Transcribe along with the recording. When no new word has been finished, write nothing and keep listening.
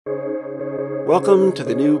Welcome to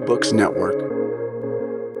the New Books Network.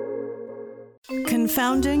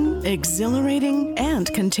 Confounding, exhilarating,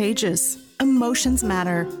 and contagious. Emotions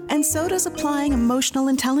matter, and so does applying emotional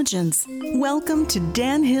intelligence. Welcome to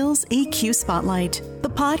Dan Hill's EQ Spotlight, the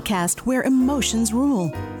podcast where emotions rule.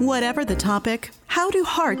 Whatever the topic, how do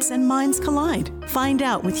hearts and minds collide? Find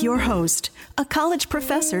out with your host, a college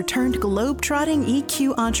professor turned globe-trotting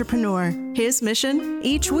EQ entrepreneur. His mission?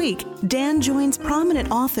 Each week, Dan joins prominent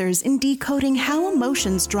authors in decoding how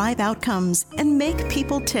emotions drive outcomes and make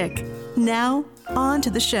people tick. Now, on to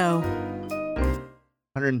the show.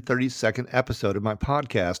 132nd episode of my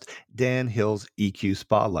podcast, Dan Hill's EQ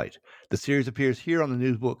Spotlight. The series appears here on the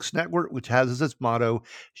New Books Network, which has as its motto,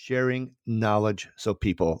 sharing knowledge so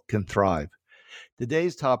people can thrive.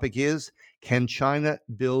 Today's topic is, can China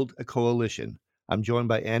build a coalition? I'm joined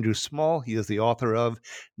by Andrew Small. He is the author of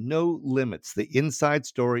No Limits, the inside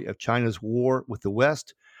story of China's war with the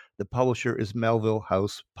West. The publisher is Melville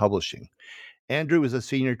House Publishing. Andrew is a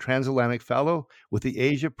senior transatlantic fellow with the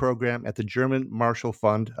Asia program at the German Marshall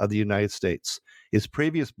Fund of the United States. His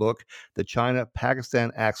previous book, The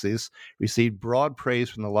China-Pakistan Axis, received broad praise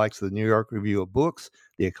from the likes of the New York Review of Books,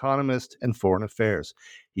 The Economist, and Foreign Affairs.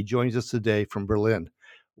 He joins us today from Berlin.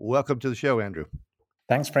 Welcome to the show, Andrew.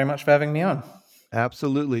 Thanks very much for having me on.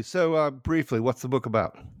 Absolutely. So briefly, what's the book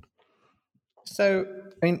about? So,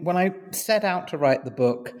 when I set out to write the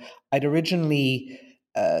book, I'd originally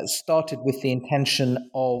started with the intention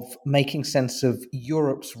of making sense of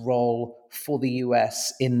Europe's role for the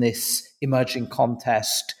US in this emerging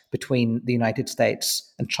contest between the United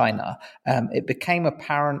States and China. It became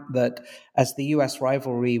apparent that as the US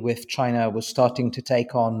rivalry with China was starting to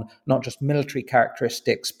take on not just military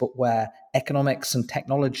characteristics, but where economics and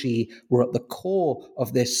technology were at the core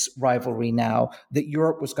of this rivalry now, that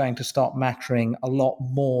Europe was going to start mattering a lot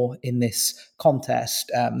more in this contest.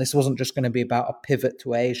 This wasn't just going to be about a pivot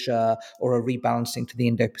to Asia or a rebalancing to the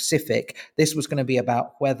Indo-Pacific. This was going to be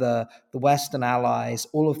about whether the Western allies,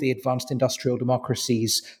 all of the advanced industrial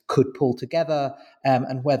democracies, could pull together,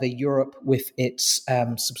 and whether Europe, with its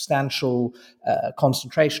substantial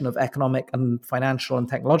concentration of economic and financial and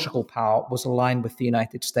technological power, was aligned with the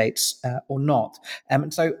United States or not.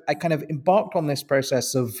 And so I kind of embarked on this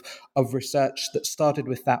process of research that started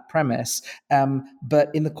with that premise. But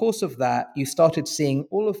in the course of that, you started seeing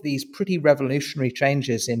all of these pretty revolutionary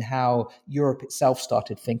changes in how Europe itself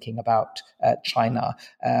started thinking about China.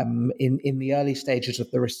 In the early stages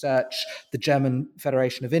of the research, the German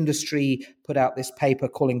Federation of Industry put out this paper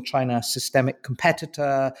calling China a systemic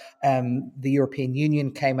competitor. The European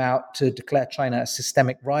Union came out to declare China a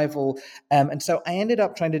systemic rival. And so I ended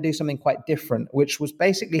up trying to do something quite different, which was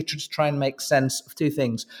basically to just try and make sense of two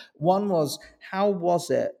things. One was, how was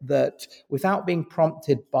it that without being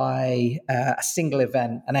prompted by a single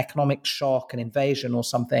event, an economic shock, an invasion or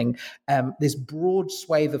something, this broad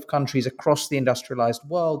swathe of countries across the industrialized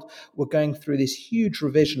world were going through this huge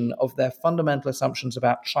revision of their fundamental assumptions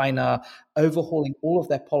about China, overhauling all of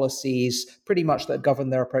their policies, pretty much that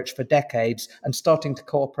governed their approach for decades, and starting to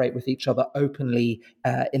cooperate with each other openly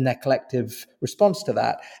in their collective response to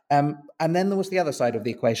that. And then there was the other side of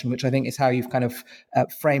the equation, which I think is how you've kind of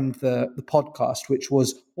framed the podcast, which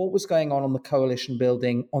was what was going on the coalition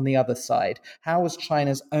building on the other side. How was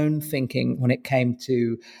China's own thinking when it came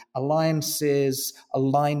to alliances,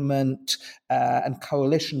 alignment, and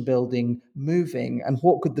coalition building moving, and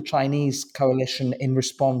what could the Chinese coalition in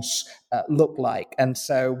response look like? And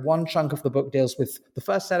so one chunk of the book deals with the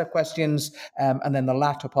first set of questions, and then the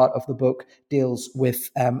latter part of the book deals with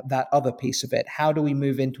that other piece of it. How do we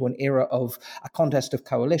move into an era of a contest of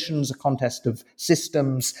coalitions, a contest of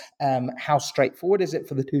systems? How straightforward is it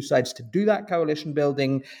for the two sides to do that coalition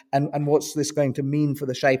building? And what's this going to mean for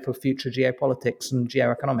the shape of future geopolitics and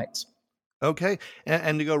geoeconomics? Okay,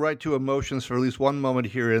 and to go right to emotions for at least one moment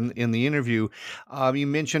here in the interview, you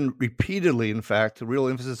mentioned repeatedly, in fact, a real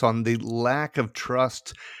emphasis on the lack of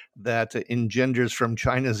trust that engenders from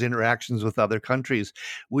China's interactions with other countries.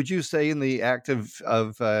 Would you say in the act of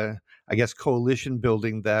coalition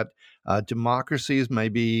building that democracies may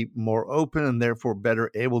be more open and therefore better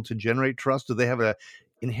able to generate trust? Do they have an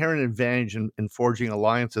inherent advantage in forging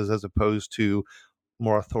alliances as opposed to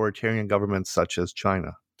more authoritarian governments such as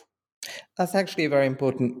China? That's actually a very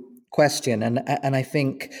important question, and I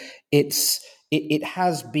think it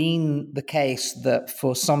has been the case that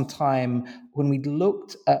for some time, when we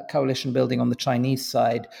looked at coalition building on the Chinese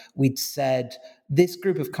side, we'd said this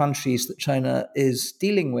group of countries that China is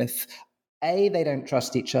dealing with, A, they don't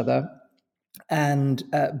trust each other, and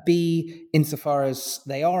B, insofar as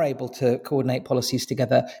they are able to coordinate policies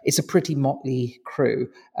together, it's a pretty motley crew.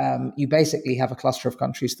 You basically have a cluster of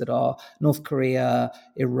countries that are North Korea,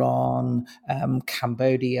 Iran,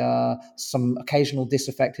 Cambodia, some occasional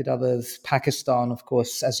disaffected others, Pakistan, of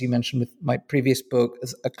course, as you mentioned with my previous book,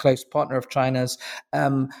 as a close partner of China's.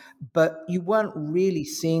 But you weren't really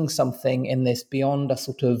seeing something in this beyond a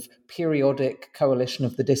sort of periodic coalition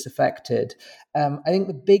of the disaffected. I think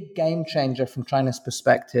the big game changer from China's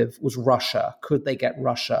perspective was Russia. Could they get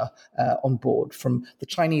Russia on board? From the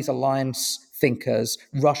Chinese alliance thinkers,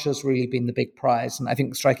 Russia's really been the big prize. And I think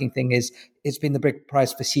the striking thing is it's been the big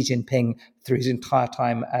prize for Xi Jinping through his entire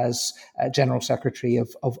time as general secretary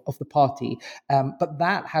of the party. But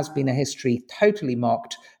that has been a history totally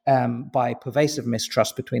marked by pervasive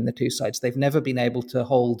mistrust between the two sides. They've never been able to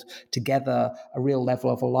hold together a real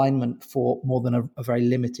level of alignment for more than a very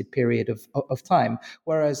limited period of time.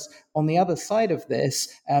 Whereas on the other side of this,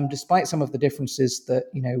 despite some of the differences that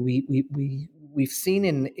we've seen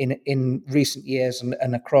in recent years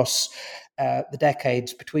and across the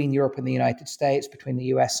decades between Europe and the United States, between the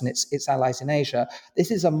US and its allies in Asia, this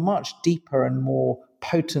is a much deeper and more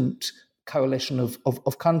potent coalition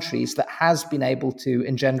of countries that has been able to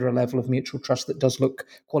engender a level of mutual trust that does look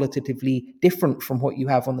qualitatively different from what you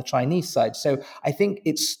have on the Chinese side. So I think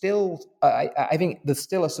it's still, I think there's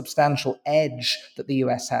still a substantial edge that the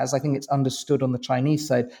US has. I think it's understood on the Chinese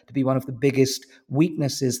side to be one of the biggest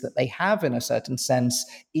weaknesses that they have in a certain sense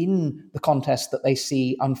in the contest that they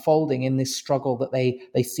see unfolding in this struggle that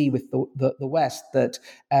they see with the West, that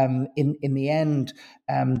in the end,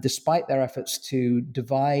 despite their efforts to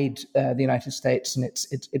divide the United States and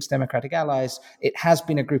its democratic allies, it has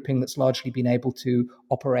been a grouping that's largely been able to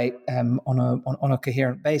operate on a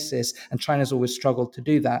coherent basis, and China's always struggled to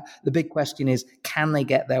do that. The big question is, can they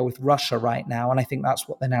get there with Russia right now? And I think that's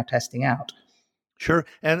what they're now testing out. Sure,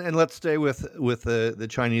 and let's stay with the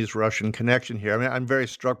Chinese-Russian connection here. I mean, I'm very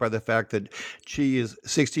struck by the fact that Xi is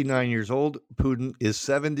 69 years old, Putin is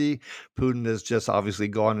 70. Putin has just obviously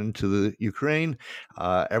gone into the Ukraine.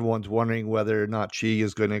 Everyone's wondering whether or not Xi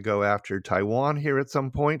is going to go after Taiwan here at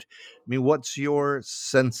some point. I mean, what's your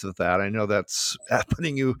sense of that? I know that's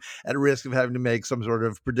putting you at risk of having to make some sort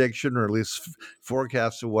of prediction or at least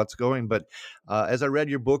forecast of what's going. But as I read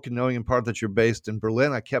your book and knowing in part that you're based in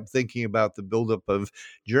Berlin, I kept thinking about the buildup of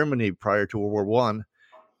Germany prior to World War One,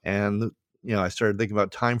 and I started thinking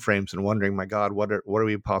about timeframes and wondering, my God, what are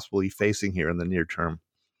we possibly facing here in the near term?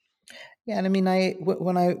 Yeah, and I mean,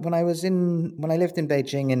 when I lived in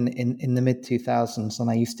Beijing in the mid-2000s, and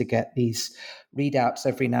I used to get these readouts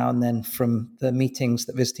every now and then from the meetings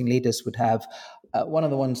that visiting leaders would have. One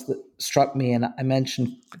of the ones that struck me, and I mentioned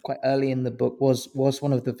quite early in the book, was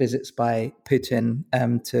one of the visits by Putin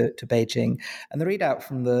to Beijing, and the readout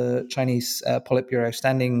from the Chinese Politburo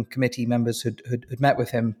Standing Committee members who'd met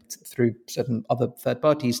with him through certain other third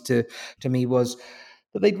parties to me was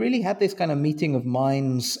that they'd really had this kind of meeting of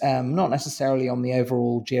minds, not necessarily on the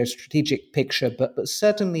overall geostrategic picture, but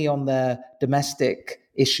certainly on their domestic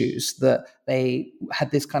issues, that they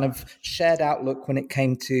had this kind of shared outlook when it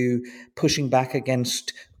came to pushing back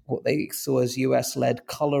against what they saw as US-led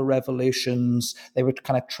color revolutions. They were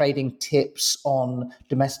kind of trading tips on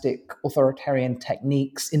domestic authoritarian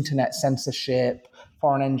techniques, internet censorship,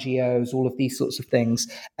 foreign NGOs, all of these sorts of things.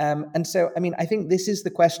 And so, I mean, I think this is the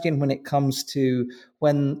question when it comes to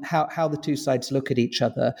how the two sides look at each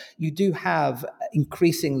other. You do have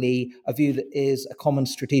increasingly a view that is a common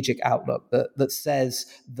strategic outlook that says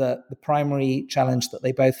that the primary challenge that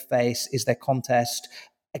they both face is their contest,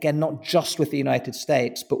 again, not just with the United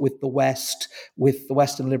States, but with the West, with the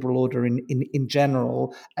Western liberal order in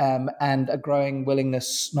general, and a growing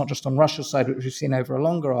willingness, not just on Russia's side, which we've seen over a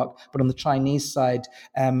longer arc, but on the Chinese side,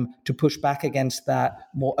 to push back against that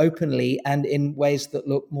more openly and in ways that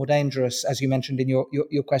look more dangerous, as you mentioned in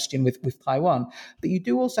your question with Taiwan. But you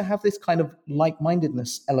do also have this kind of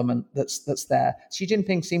like-mindedness element that's there. Xi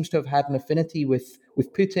Jinping seems to have had an affinity with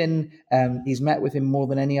Putin. He's met with him more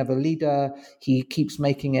than any other leader. He keeps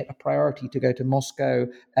making it a priority to go to Moscow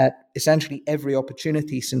at essentially every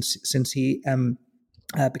opportunity since he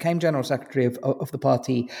became general secretary of the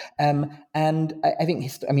party, and I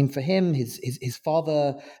think for him, his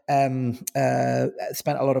father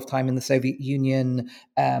spent a lot of time in the Soviet Union.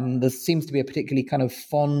 There seems to be a particularly kind of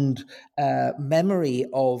fond memory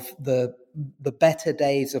of the better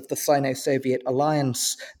days of the Sino-Soviet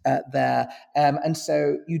alliance there. And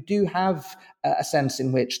so you do have a sense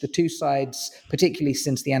in which the two sides, particularly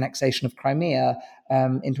since the annexation of Crimea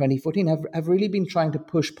in 2014, have really been trying to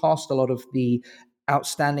push past a lot of the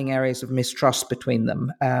outstanding areas of mistrust between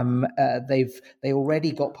them. They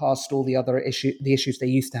already got past all the other issues they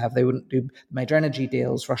used to have. They wouldn't do major energy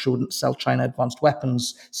deals. Russia wouldn't sell China advanced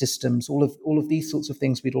weapons systems. All of these sorts of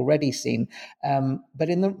things we'd already seen. But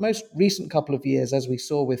in the most recent couple of years, as we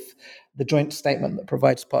saw with the joint statement that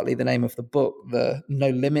provides partly the name of the book, the No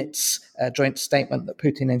Limits joint statement that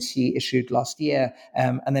Putin and Xi issued last year,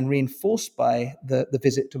 and then reinforced by the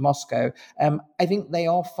visit to Moscow, I think they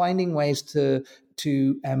are finding ways to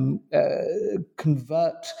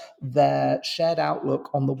convert their shared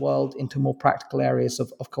outlook on the world into more practical areas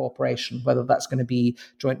of cooperation, whether that's going to be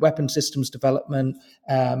joint weapon systems development,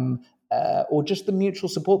 or just the mutual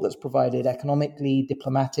support that's provided economically,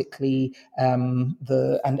 diplomatically, and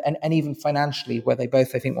even financially, where they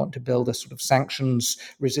both, I think, want to build a sort of sanctions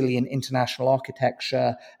resilient international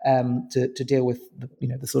architecture to deal with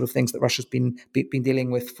the sort of things that Russia's been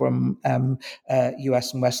dealing with from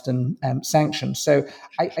US and Western sanctions. So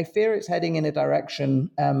I fear it's heading in a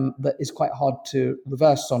direction that is quite hard to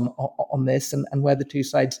reverse on this, and where the two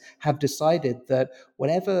sides have decided that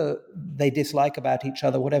whatever they dislike about each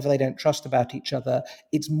other, whatever they don't trust about each other,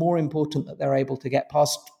 it's more important that they're able to get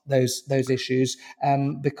past those issues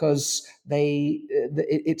because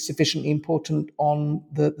it's sufficiently important on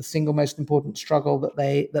the single most important struggle that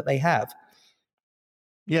they have.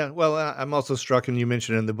 Yeah, well, I'm also struck, and you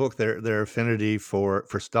mentioned in the book their affinity for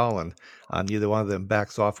Stalin. Neither one of them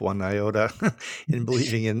backs off one iota in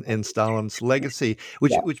believing in Stalin's legacy,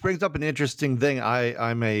 which brings up an interesting thing.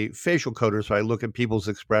 I'm a facial coder, so I look at people's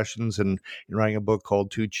expressions, and in writing a book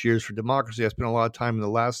called Two Cheers for Democracy, I spent a lot of time in the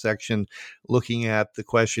last section looking at the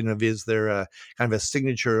question of, is there a kind of a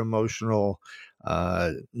signature emotional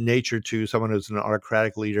nature to someone who's an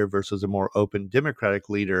autocratic leader versus a more open democratic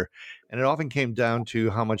leader. And it often came down to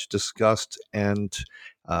how much disgust and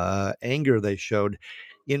anger they showed.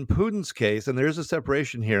 In Putin's case, and there's a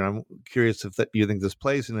separation here, I'm curious if you think this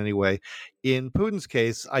plays in any way. In Putin's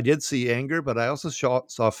case, I did see anger, but I also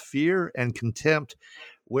saw fear and contempt,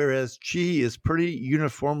 whereas Xi is pretty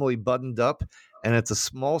uniformly buttoned up, and it's a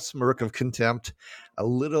small smirk of contempt, a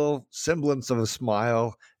little semblance of a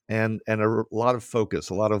smile, and a lot of focus,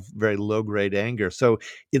 a lot of very low-grade anger. So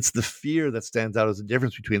it's the fear that stands out as a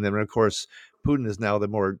difference between them. And of course, Putin is now the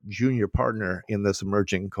more junior partner in this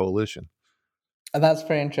emerging coalition. That's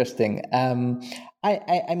very interesting.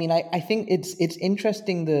 I think it's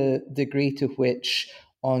interesting the degree to which,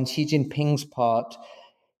 on Xi Jinping's part,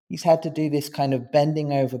 he's had to do this kind of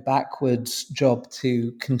bending over backwards job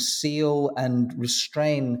to conceal and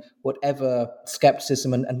restrain whatever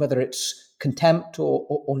skepticism and whether it's contempt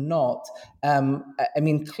or not.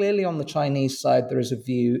 Clearly on the Chinese side, there is a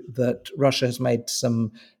view that Russia has made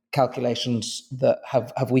some calculations that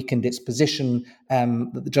have weakened its position,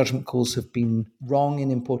 that the judgment calls have been wrong in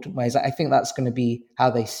important ways. I think that's going to be how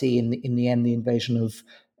they see in the end the invasion of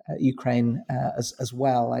Ukraine as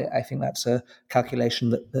well. I think that's a calculation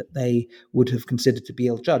that they would have considered to be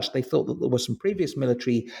ill-judged. They thought that there were some previous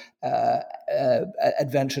military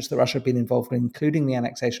adventures that Russia had been involved in, including the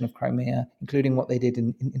annexation of Crimea, including what they did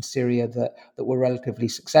in Syria that were relatively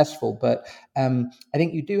successful. But I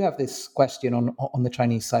think you do have this question on the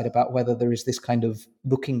Chinese side about whether there is this kind of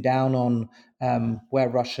looking down on where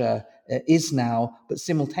Russia is now, but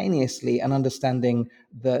simultaneously an understanding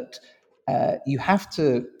that you have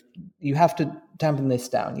to dampen this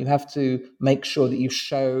down. You have to make sure that you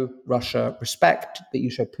show Russia respect, that you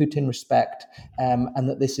show Putin respect, and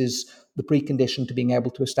that this is the precondition to being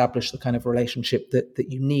able to establish the kind of relationship that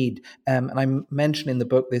you need. And I mention in the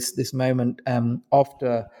book this moment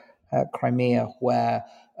after Crimea, where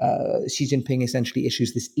Xi Jinping essentially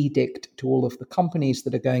issues this edict to all of the companies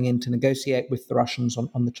that are going in to negotiate with the Russians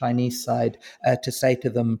on the Chinese side, to say to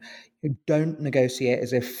them, don't negotiate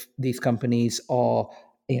as if these companies are,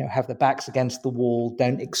 have their backs against the wall.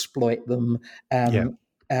 Don't exploit them.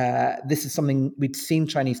 This is something we'd seen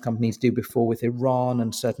Chinese companies do before with Iran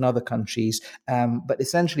and certain other countries, but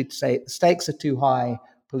essentially to say the stakes are too high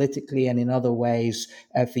politically and in other ways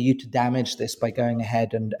for you to damage this by going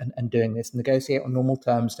ahead and doing this. Negotiate on normal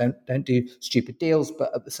terms. Don't do stupid deals,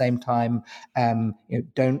 but at the same time,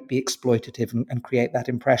 don't be exploitative and create that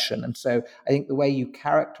impression. And so I think the way you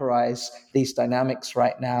characterize these dynamics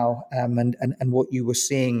right now, and what you were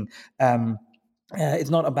seeing, it's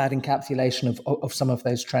not a bad encapsulation of some of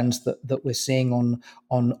those trends that we're seeing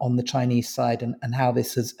on the Chinese side and how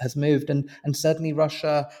this has moved. And certainly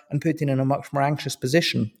Russia and Putin in a much more anxious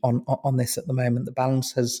position on this at the moment. The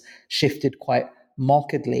balance has shifted quite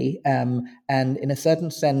markedly. And in a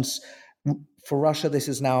certain sense, For Russia, this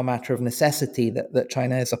is now a matter of necessity that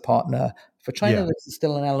China is a partner. For China, Yeah. there's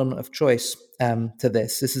still an element of choice to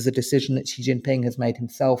this. This is a decision that Xi Jinping has made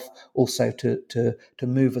himself also to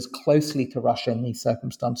move as closely to Russia in these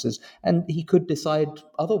circumstances. And he could decide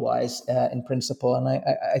otherwise in principle. And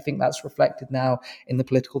I think that's reflected now in the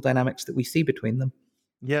political dynamics that we see between them.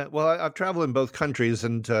 Yeah, well, I've traveled in both countries,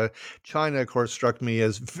 and China, of course, struck me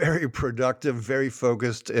as very productive, very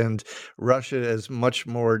focused, and Russia as much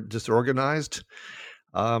more disorganized,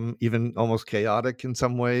 even almost chaotic in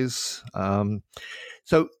some ways.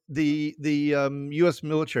 So the U.S.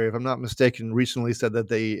 military, if I'm not mistaken, recently said that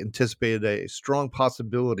they anticipated a strong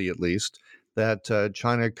possibility, at least, that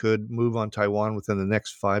China could move on Taiwan within the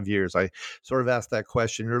next 5 years. I sort of asked that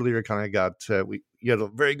question earlier, kind of got you had a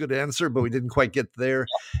very good answer, but we didn't quite get there.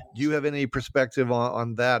 Do you have any perspective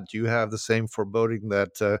on that? Do you have the same foreboding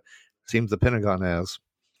that seems the Pentagon has?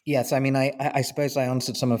 Yes, I mean, I suppose I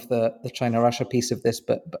answered some of the China Russia piece of this,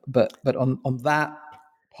 but on that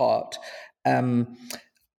part, um,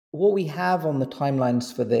 what we have on the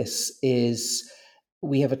timelines for this is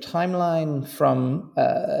we have a timeline from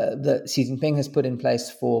that Xi Jinping has put in place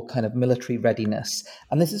for kind of military readiness,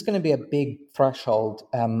 and this is going to be a big threshold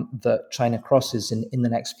that China crosses in the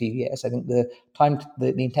next few years. I think the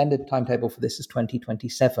intended timetable for this is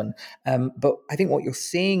 2027, but I think what you're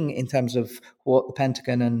seeing in terms of what the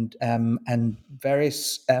Pentagon and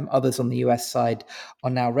various others on the US side are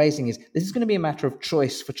now raising is this is going to be a matter of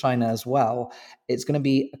choice for China as well. It's going to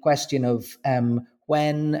be a question of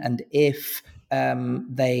when and if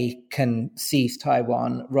they can seize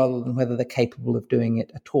Taiwan rather than whether they're capable of doing it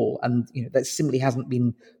at all. And that simply hasn't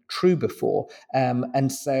been true before. And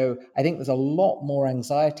so I think there's a lot more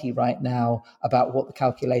anxiety right now about what the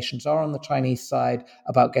calculations are on the Chinese side,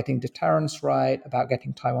 about getting deterrence right, about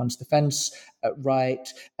getting Taiwan's defense right,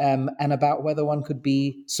 and about whether one could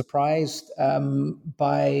be surprised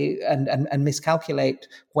by and miscalculate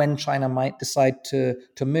when China might decide to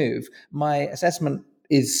move. My assessment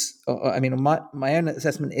is, I mean, my own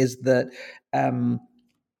assessment is that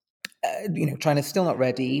China's still not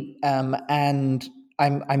ready, and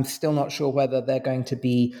I'm still not sure whether they're going to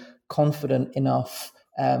be confident enough,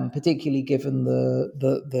 particularly given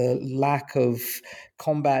the lack of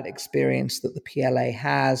combat experience that the PLA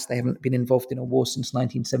has. They haven't been involved in a war since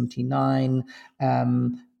 1979,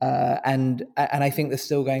 and I think there's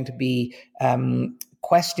still going to be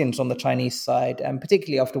questions on the Chinese side, and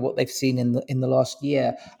particularly after what they've seen in the last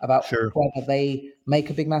year about Sure. whether they make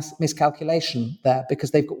a big miscalculation there, because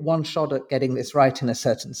they've got one shot at getting this right in a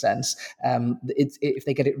certain sense. If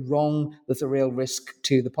they get it wrong, there's a real risk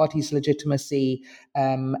to the party's legitimacy,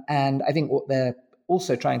 and I think what they're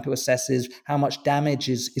also trying to assess is how much damage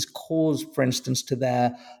is caused, for instance, to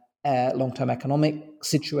their long-term economic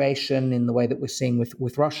situation in the way that we're seeing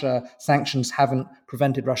with Russia. Sanctions haven't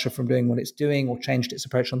prevented Russia from doing what it's doing or changed its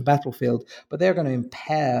approach on the battlefield, but they're going to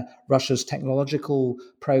impair Russia's technological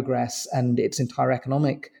progress and its entire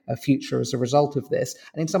economic future as a result of this.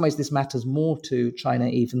 And in some ways, this matters more to China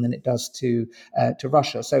even than it does to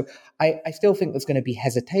Russia. So I still think there's going to be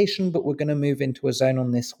hesitation, but we're going to move into a zone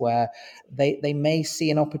on this where they may see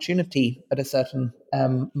an opportunity at a certain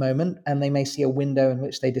moment, and they may see a window in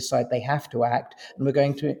which they decide they have to act, and we're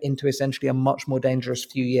going into essentially a much more dangerous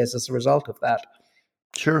few years as a result of that.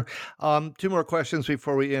 Sure. Two more questions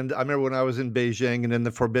before we end. I remember when I was in Beijing and in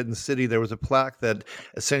the Forbidden City, there was a plaque that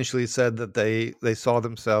essentially said that they saw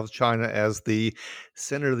themselves, China, as the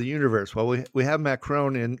center of the universe. Well, we have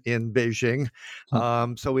Macron in Beijing.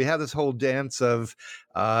 So we have this whole dance of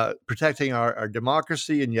protecting our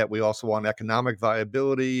democracy, and yet we also want economic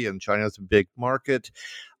viability, and China's a big market.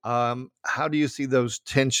 How do you see those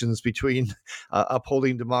tensions between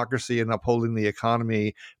upholding democracy and upholding the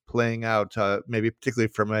economy playing out, maybe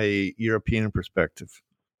particularly from a European perspective?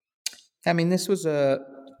 I mean, this was a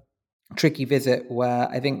tricky visit where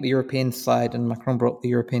I think the European side, and Macron brought the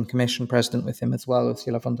European Commission president with him as well,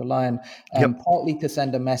 Ursula von der Leyen, Yep. partly to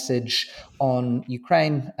send a message on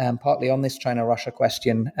Ukraine, partly on this China-Russia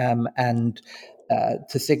question, and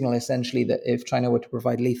to signal essentially that if China were to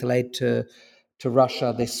provide lethal aid to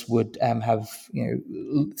Russia, this would have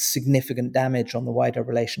significant damage on the wider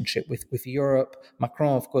relationship with Europe.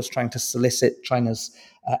 Macron, of course, trying to solicit China's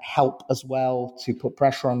help as well to put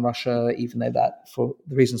pressure on Russia, even though that, for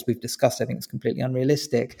the reasons we've discussed, I think is completely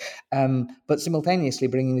unrealistic. But simultaneously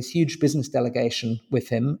bringing this huge business delegation with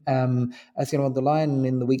him. As von der Leyen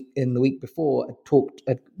in the week before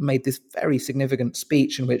had made this very significant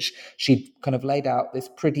speech in which she kind of laid out this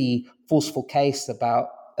pretty forceful case about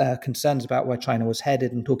concerns about where China was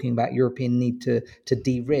headed and talking about European need to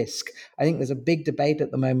de-risk. I think there's a big debate at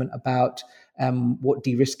the moment about what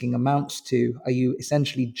de-risking amounts to. Are you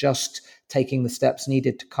essentially just taking the steps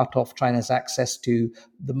needed to cut off China's access to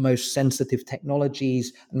the most sensitive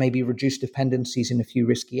technologies and maybe reduce dependencies in a few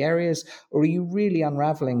risky areas? Or are you really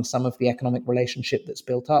unraveling some of the economic relationship that's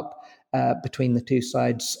built up between the two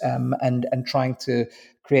sides, and trying to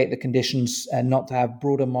create the conditions not to have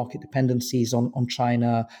broader market dependencies on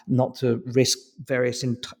China, not to risk various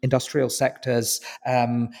industrial sectors.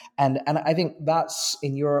 And I think that's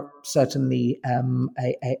in Europe certainly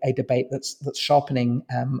a debate that's sharpening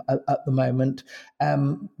at the moment.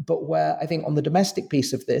 But where I think on the domestic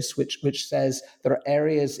piece of this, which says there are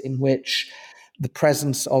areas in which the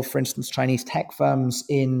presence of, for instance, Chinese tech firms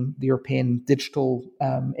in the European digital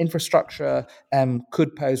infrastructure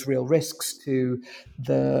could pose real risks to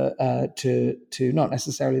to not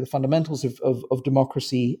necessarily the fundamentals of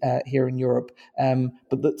democracy here in Europe,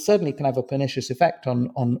 but that certainly can have a pernicious effect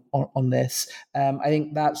on this. I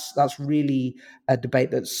think that's really a debate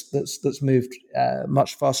that's moved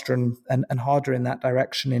much faster and harder in that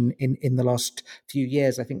direction in the last few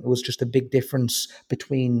years. I think there was just a big difference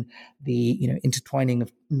between the intertwining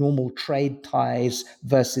of normal trade ties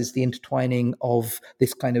versus the intertwining of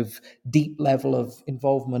this kind of deep level of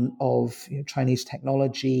involvement of Chinese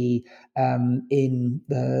technology in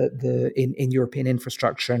European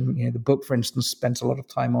infrastructure. And the book, for instance, spends a lot of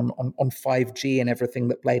time on 5G and everything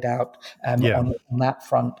that played out on that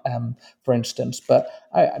front, for instance. But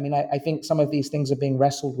I think some of these things are being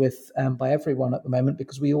wrestled with by everyone at the moment,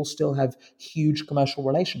 because we all still have huge commercial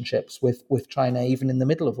relationships with China, even in the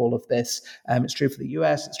middle of all of this. It's true for the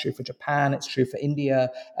US, it's true for Japan, it's true for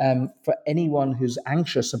India. For anyone who's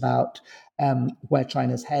anxious about where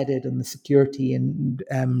China's headed and the security and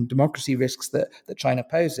democracy risks that China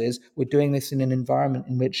poses, we're doing this in an environment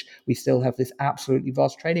in which we still have this absolutely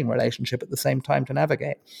vast trading relationship at the same time to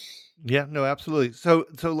navigate. Yeah, no, absolutely. So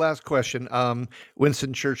last question.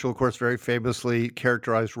 Winston Churchill, of course, very famously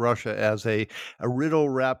characterized Russia as a riddle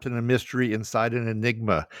wrapped in a mystery inside an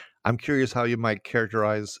enigma. I'm curious how you might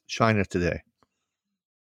characterize China today.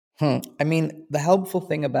 The helpful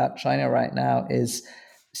thing about China right now is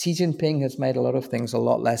Xi Jinping has made a lot of things a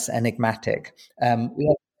lot less enigmatic.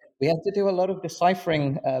 We had to do a lot of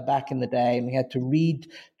deciphering back in the day, and we had to read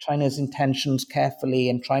China's intentions carefully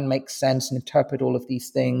and try and make sense and interpret all of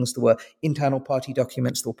these things. There were internal party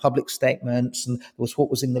documents, there were public statements, and there was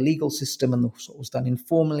what was in the legal system, and there was what was done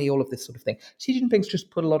informally, all of this sort of thing. Xi Jinping's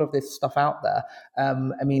just put a lot of this stuff out there.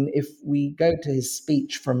 If we go to his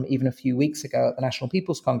speech from even a few weeks ago at the National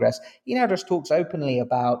People's Congress, he now just talks openly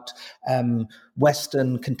about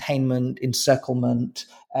Western containment, encirclement,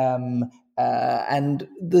 and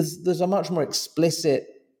there's a much more explicit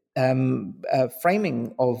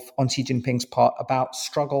framing on Xi Jinping's part about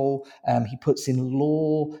struggle. He puts in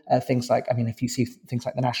law things like, if you see things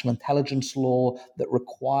like the national intelligence law that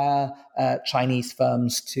require Chinese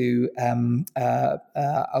firms to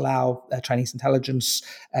allow Chinese intelligence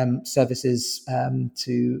services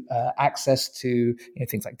to access to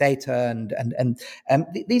things like data, and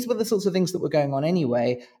these were the sorts of things that were going on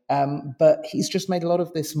anyway. But he's just made a lot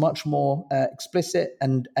of this much more explicit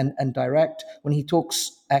and direct when he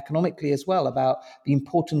talks economically as well about the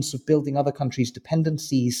importance of building other countries'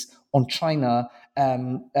 dependencies on China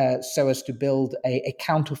so as to build a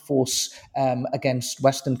counterforce against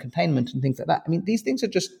Western containment and things like that. These things are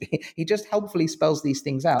just, he just helpfully spells these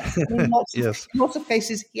things out. In lots of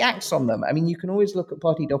cases, he acts on them. You can always look at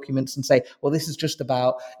party documents and say, well, this is just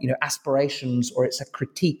about, aspirations, or it's a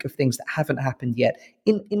critique of things that haven't happened yet.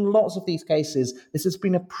 In lots of these cases, this has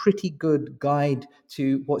been a pretty good guide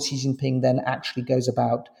to what Xi Jinping then actually goes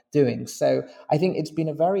about doing. So I think it's been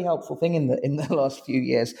a very helpful thing in the last few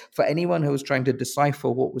years for anyone who was trying to decipher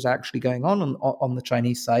what was actually going on the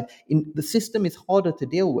Chinese side. The system is harder to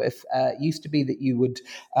deal with. It used to be that you would,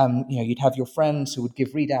 you'd have your friends who would give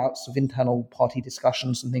readouts of internal party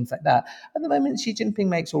discussions and things like that. At the moment, Xi Jinping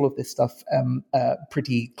makes all of this stuff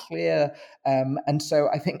pretty clear. And so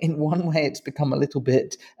I think in one way it's become a little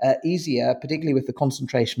bit easier, particularly with the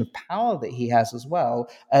concentration of power that he has as well,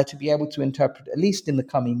 to be able to interpret, at least in the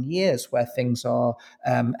coming years, where things are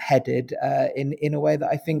headed in a way that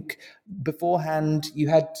I think beforehand you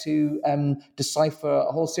had to decipher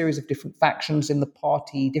a whole series of different factions in the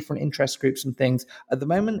party, different interest groups and things. At the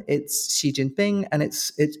moment, it's Xi Jinping, and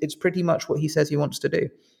it's pretty much what he says he wants to do.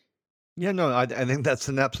 Yeah, no, I think that's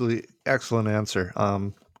an absolutely excellent answer.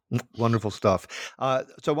 Wonderful stuff. So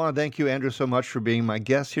I want to thank you, Andrew, so much for being my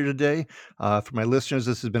guest here today. For my listeners,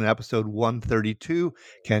 this has been episode 132,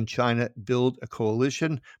 Can China Build a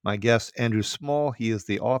Coalition? My guest, Andrew Small. He is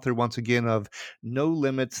the author, once again, of No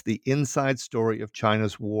Limits, The Inside Story of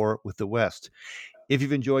China's War with the West. If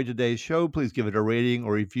you've enjoyed today's show, please give it a rating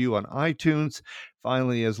or review on iTunes.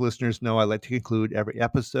 Finally, as listeners know, I like to conclude every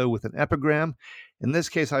episode with an epigram. In this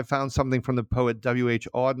case, I found something from the poet W.H.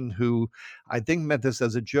 Auden, who I think meant this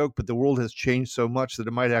as a joke, but the world has changed so much that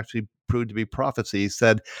it might actually prove to be prophecy. He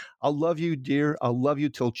said, "I'll love you, dear. I'll love you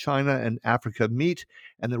till China and Africa meet,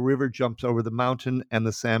 and the river jumps over the mountain, and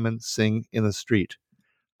the salmon sing in the street."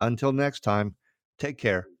 Until next time, take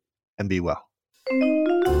care and be well.